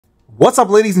What's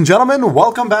up, ladies and gentlemen?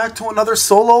 Welcome back to another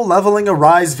solo leveling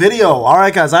Arise video.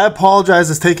 Alright guys, I apologize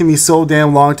it's taken me so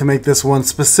damn long to make this one,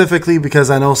 specifically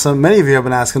because I know many of you have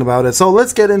been asking about it. So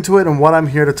let's get into it and what I'm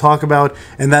here to talk about,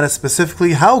 and that is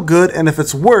specifically how good and if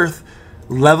it's worth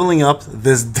leveling up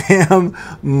this damn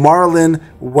Marlin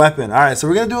weapon. Alright, so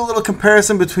we're going to do a little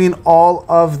comparison between all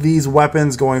of these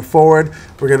weapons going forward.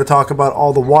 We're going to talk about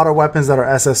all the water weapons that are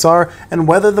SSR and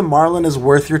whether the Marlin is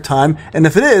worth your time, and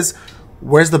if it is,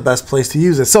 where's the best place to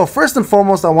use it. So first and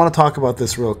foremost, I want to talk about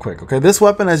this real quick. Okay, this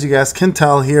weapon, as you guys can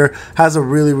tell here, has a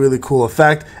really cool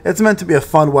effect. It's meant to be a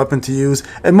fun weapon to use,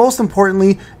 and most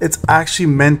importantly, it's actually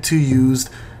meant to use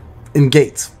in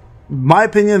gates. In my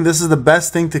opinion, this is the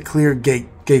best thing to clear gate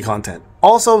content.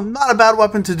 Also, not a bad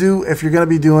weapon to do if you're going to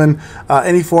be doing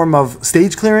any form of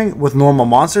stage clearing with normal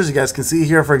monsters. You guys can see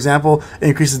here, for example, it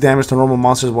increases damage to normal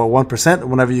monsters by 1%.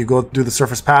 Whenever you go do the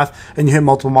surface path and you hit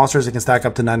multiple monsters, it can stack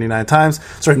up to 999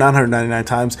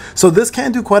 times. So this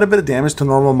can do quite a bit of damage to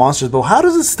normal monsters. But how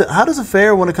does it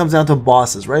fare when it comes down to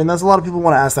bosses, right? And that's a lot of people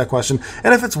want to ask that question,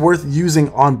 and if it's worth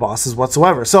using on bosses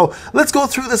whatsoever. So let's go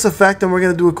through this effect, and we're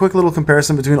going to do a quick little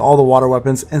comparison between all the water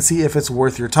weapons and see if it's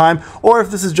worth your time, or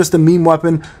if this is just a meme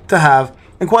weapon to have.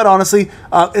 And quite honestly,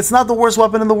 it's not the worst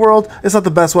weapon in the world, it's not the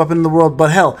best weapon in the world,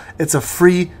 but hell, it's a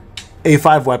free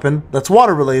A5 weapon that's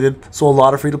water related, so a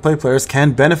lot of free-to-play players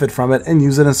can benefit from it and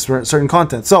use it in certain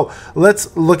content. So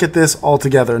let's look at this all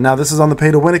together. Now this is on the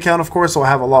pay-to-win account, of course, so I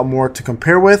have a lot more to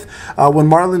compare with. When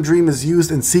Marlin Dream is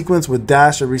used in sequence with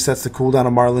dash, it resets the cooldown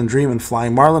of Marlin Dream and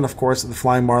Flying Marlin. Of course, the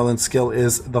Flying Marlin skill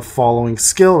is the following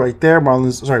skill right there.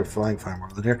 Flying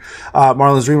Marlin here.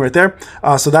 Marlin's Dream right there.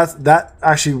 So that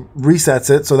actually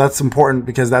resets it, so that's important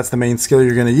because that's the main skill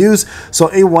you're going to use. So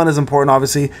A1 is important,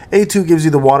 obviously. A2 gives you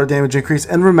the water damage increase,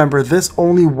 and remember, this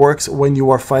only works when you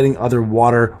are fighting other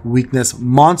water weakness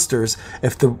monsters.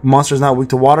 If the monster is not weak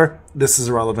to water, this is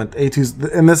irrelevant. A2's,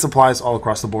 and this applies all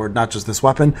across the board, not just this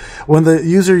weapon. When the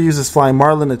user uses Flying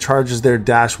Marlin, it charges their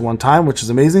dash one time, which is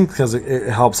amazing because it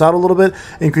helps out a little bit.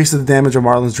 Increases the damage of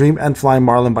Marlin's Dream and Flying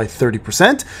Marlin by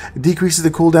 30%. Decreases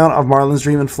the cooldown of Marlin's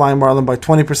Dream and Flying Marlin by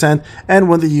 20%. And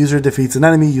when the user defeats an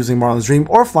enemy using Marlin's Dream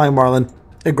or Flying Marlin,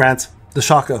 it grants the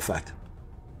Shaka effect.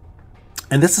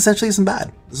 And this essentially isn't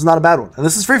bad. This is not a bad one. And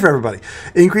this is free for everybody.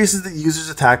 It increases the user's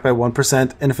attack by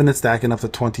 1%, infinite stacking up to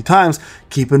 20 times.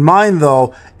 Keep in mind,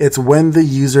 though, it's when the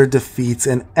user defeats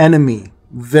an enemy.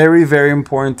 Very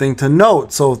important thing to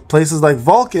note. So places like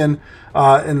Vulcan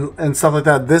and stuff like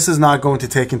that, this is not going to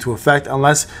take into effect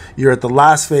unless you're at the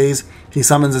last phase. He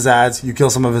summons his ads, you kill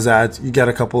some of his ads, you get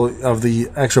a couple of the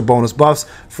extra bonus buffs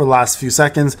for the last few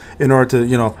seconds in order to,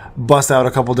 you know, bust out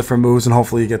a couple different moves and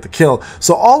hopefully you get the kill.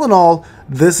 So all in all,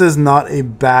 this is not a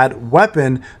bad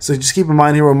weapon. So just keep in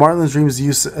mind here, when Marlin's Dreams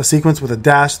use a sequence with a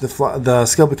dash, the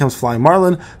skill becomes Flying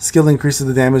Marlin. Skill increases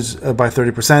the damage by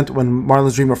 30%. When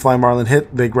Marlin's Dream or Flying Marlin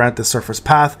hit, they grant the Surfer's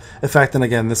Path effect. And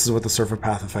again, this is what the Surfer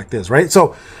Path effect is, right?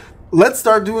 So let's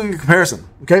start doing a comparison,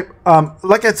 okay?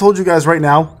 Like I told you guys right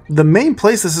now, the main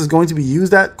place this is going to be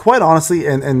used at, quite honestly,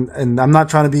 and I'm not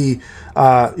trying to be,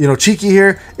 you know, cheeky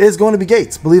here, is going to be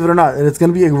gates, believe it or not. And it's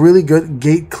going to be a really good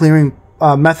gate clearing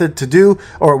method to do,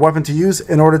 or a weapon to use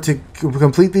in order to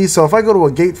complete these. So if I go to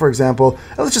a gate, for example,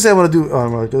 let's just say I want to do,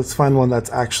 let's find one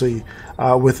that's actually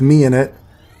with me in it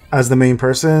as the main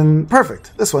person.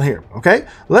 Perfect. This one here, okay?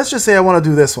 Let's just say I want to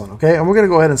do this one, okay? And we're going to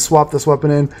go ahead and swap this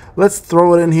weapon in. Let's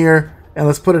throw it in here, and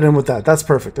let's put it in with that. That's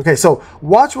perfect. Okay, so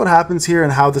watch what happens here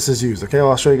and how this is used, okay?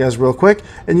 I'll show you guys real quick,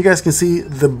 and you guys can see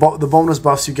the bonus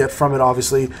buffs you get from it,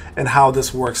 obviously, and how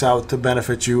this works out to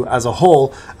benefit you as a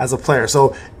whole, as a player.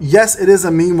 So, yes, it is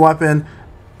a meme weapon.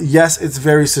 Yes, it's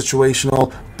very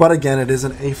situational, but again, it is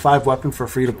an A5 weapon for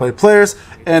free-to-play players,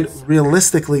 and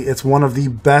realistically, it's one of the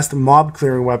best mob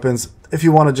clearing weapons if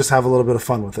you want to just have a little bit of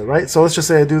fun with it, right? So let's just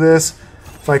say I do this.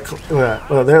 If I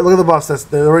look at the buffs,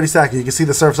 they're already stacking. You can see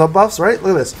the Surf's Up buffs, right?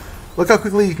 Look at this. Look how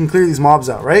quickly you can clear these mobs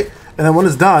out, right? And then when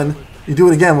it's done, you do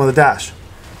it again with a dash.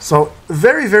 So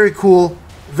very cool,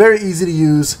 very easy to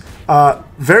use,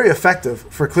 very effective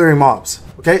for clearing mobs.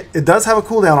 Okay, it does have a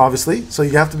cooldown, obviously, so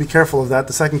you have to be careful of that.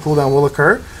 The second cooldown will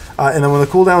occur, and then when the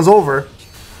cooldown's over,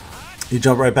 you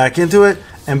jump right back into it,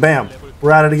 and bam,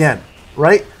 we're at it again,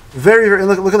 right? Very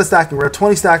look at the stacking. We're at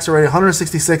 20 stacks already,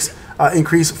 166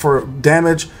 increase for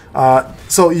damage.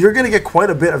 So you're going to get quite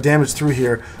a bit of damage through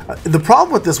here. The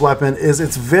problem with this weapon is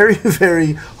it's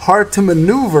very hard to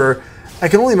maneuver. I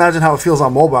can only imagine how it feels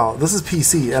on mobile. This is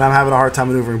PC, and I'm having a hard time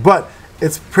maneuvering, but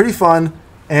it's pretty fun,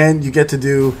 and you get to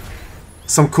do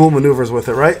some cool maneuvers with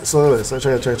it, right? So look at this.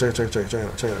 Check it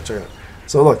out.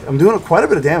 So look, I'm doing quite a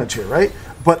bit of damage here, right?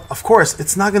 But of course,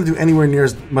 it's not going to do anywhere near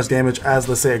as much damage as,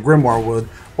 let's say, a Grimoire would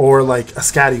or like a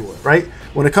Scatty would, right?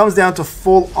 When it comes down to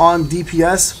full-on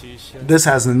DPS, this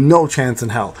has no chance in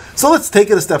hell. So let's take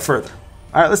it a step further.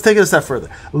 All right, let's take it a step further.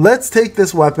 Let's take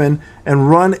this weapon and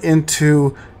run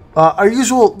into our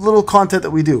usual little content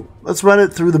that we do. Let's run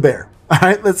it through the bear. All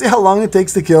right, let's see how long it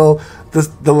takes to kill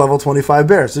the level 25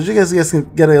 bear. So you guys can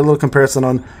get a little comparison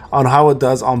on how it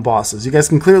does on bosses. You guys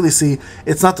can clearly see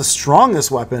it's not the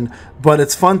strongest weapon, but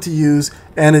it's fun to use,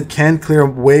 and it can clear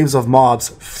waves of mobs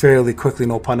fairly quickly,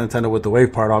 no pun intended with the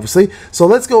wave part, obviously. So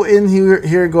let's go in here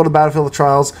and go to Battlefield of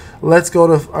Trials. Let's go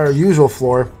to our usual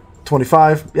floor,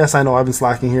 25. Yes, I know, I've been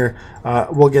slacking here.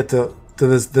 We'll get to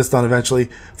this done eventually.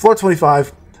 Floor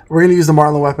 25. We're going to use the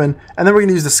Marlin weapon, and then we're going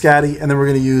to use the Scatty, and then we're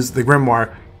going to use the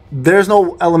Grimoire. There's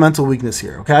no elemental weakness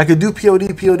here, okay? I could do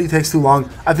POD. POD takes too long.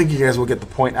 I think you guys will get the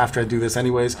point after I do this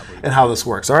anyways and how this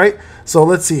works, all right? So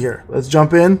let's see here. Let's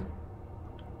jump in.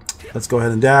 Let's go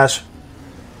ahead and dash.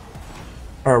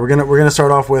 All right, we're gonna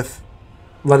start off with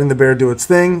letting the bear do its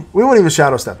thing. We won't even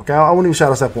shadow step, okay? I won't even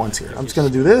shadow step once here. I'm just going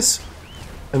to do this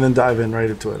and then dive in right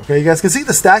into it, okay? You guys can see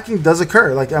the stacking does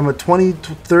occur. Like I'm at 20,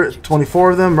 30,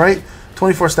 24 of them, right?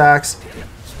 24 stacks.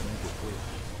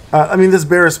 I mean, this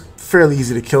bear is fairly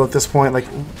easy to kill at this point. Like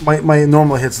my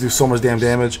normal hits do so much damn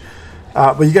damage.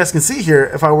 But you guys can see here,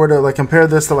 if I were to like compare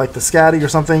this to like the Scatty or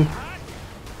something,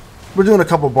 we're doing a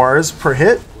couple bars per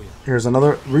hit. Here's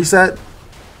another reset.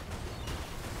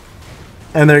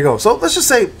 And there you go. So let's just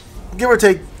say, give or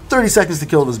take 30 seconds to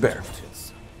kill this bear.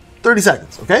 30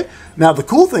 seconds, okay? Now, the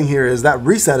cool thing here is that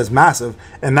reset is massive,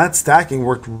 and that stacking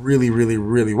worked really, really,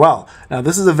 really well. Now,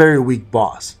 this is a very weak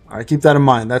boss. All right, keep that in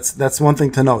mind. That's one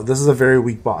thing to note. This is a very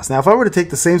weak boss. Now, if I were to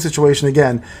take the same situation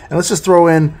again, and let's just throw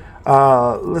in,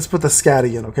 let's put the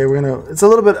Scatty in, okay? It's a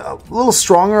little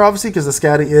stronger, obviously, because the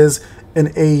Scatty is an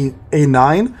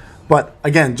A9. But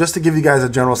again, just to give you guys a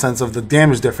general sense of the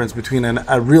damage difference between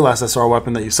a real SSR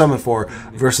weapon that you summon for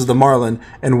versus the Marlin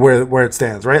and where it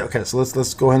stands, right? Okay, so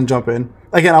let's go ahead and jump in.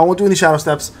 Again, I won't do any shadow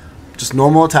steps, just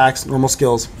normal attacks, normal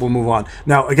skills. We'll move on.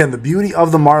 Now, again, the beauty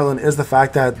of the Marlin is the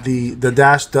fact that the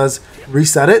dash does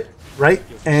reset it, right?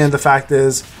 And the fact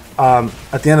is,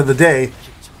 at the end of the day,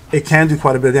 it can do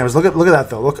quite a bit of damage. Look at that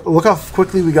though. Look how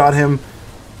quickly we got him.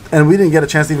 And we didn't get a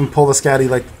chance to even pull the Scatty,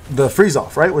 like the freeze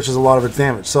off, right? Which is a lot of its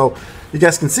damage. So you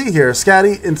guys can see here,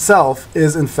 Scatty itself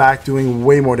is in fact doing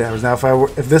way more damage. Now,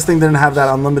 if this thing didn't have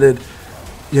that unlimited,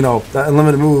 that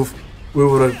unlimited move, we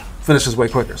would have finished this way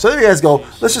quicker. So there you guys go.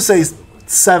 Let's just say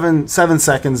seven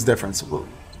seconds difference. We'll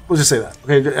just say that.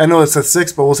 Okay, I know it says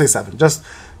 6, but we'll say 7, just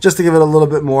to give it a little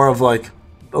bit more of like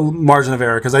a margin of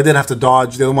error, because I did have to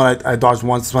dodge. The other one I dodged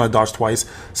once, this one I dodged twice.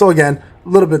 So again, a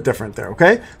little bit different there,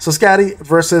 okay? So Scatty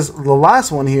versus the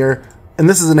last one here, and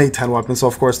this is an A10 weapon, so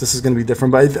of course this is going to be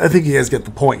different, but I think you guys get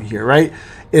the point here, right?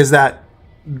 Is that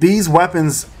these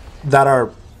weapons that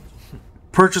are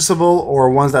purchasable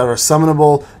or ones that are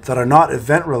summonable that are not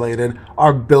event related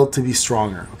are built to be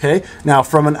stronger, okay? Now,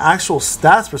 from an actual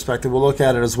stats perspective, we'll look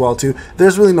at it as well too.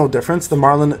 There's really no difference. The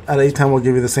Marlin at A10 will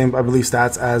give you the same, I believe,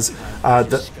 stats as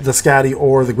the Scatty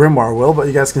or the Grimoire will, but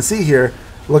you guys can see here,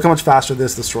 look how much faster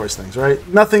this destroys things, right?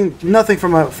 Nothing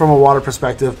from a water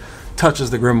perspective touches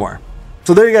the Grimoire.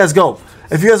 So there you guys go.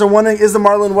 If you guys are wondering, is the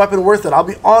Marlin weapon worth it? I'll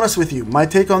be honest with you. My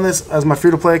take on this, as my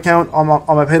free-to-play account, on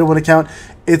my pay-to-win account,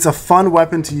 it's a fun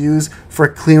weapon to use for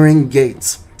clearing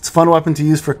gates. It's a fun weapon to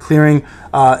use for clearing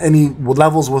any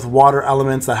levels with water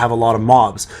elements that have a lot of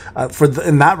mobs.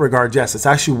 In that regard, yes, it's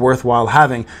actually worthwhile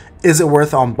having. Is it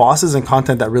worth on bosses and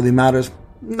content that really matters?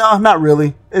 No, not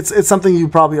really. It's something you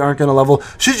probably aren't going to level.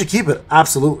 Should you keep it?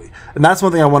 Absolutely. And that's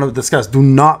one thing I want to discuss. Do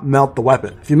not melt the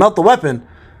weapon. If you melt the weapon,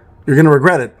 you're going to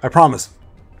regret it. I promise.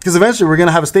 Because eventually we're going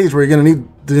to have a stage where you're going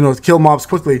to need to kill mobs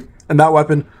quickly. And that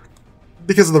weapon,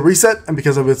 because of the reset and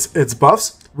because of its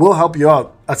buffs, will help you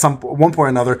out at one point or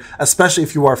another, especially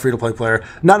if you are a free-to-play player.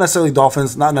 Not necessarily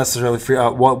dolphins, not necessarily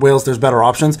whales, there's better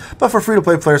options, but for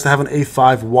free-to-play players to have an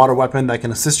A5 water weapon that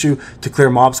can assist you to clear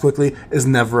mobs quickly is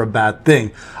never a bad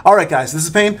thing. Alright guys, this is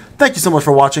Payne. Thank you so much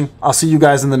for watching. I'll see you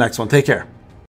guys in the next one. Take care.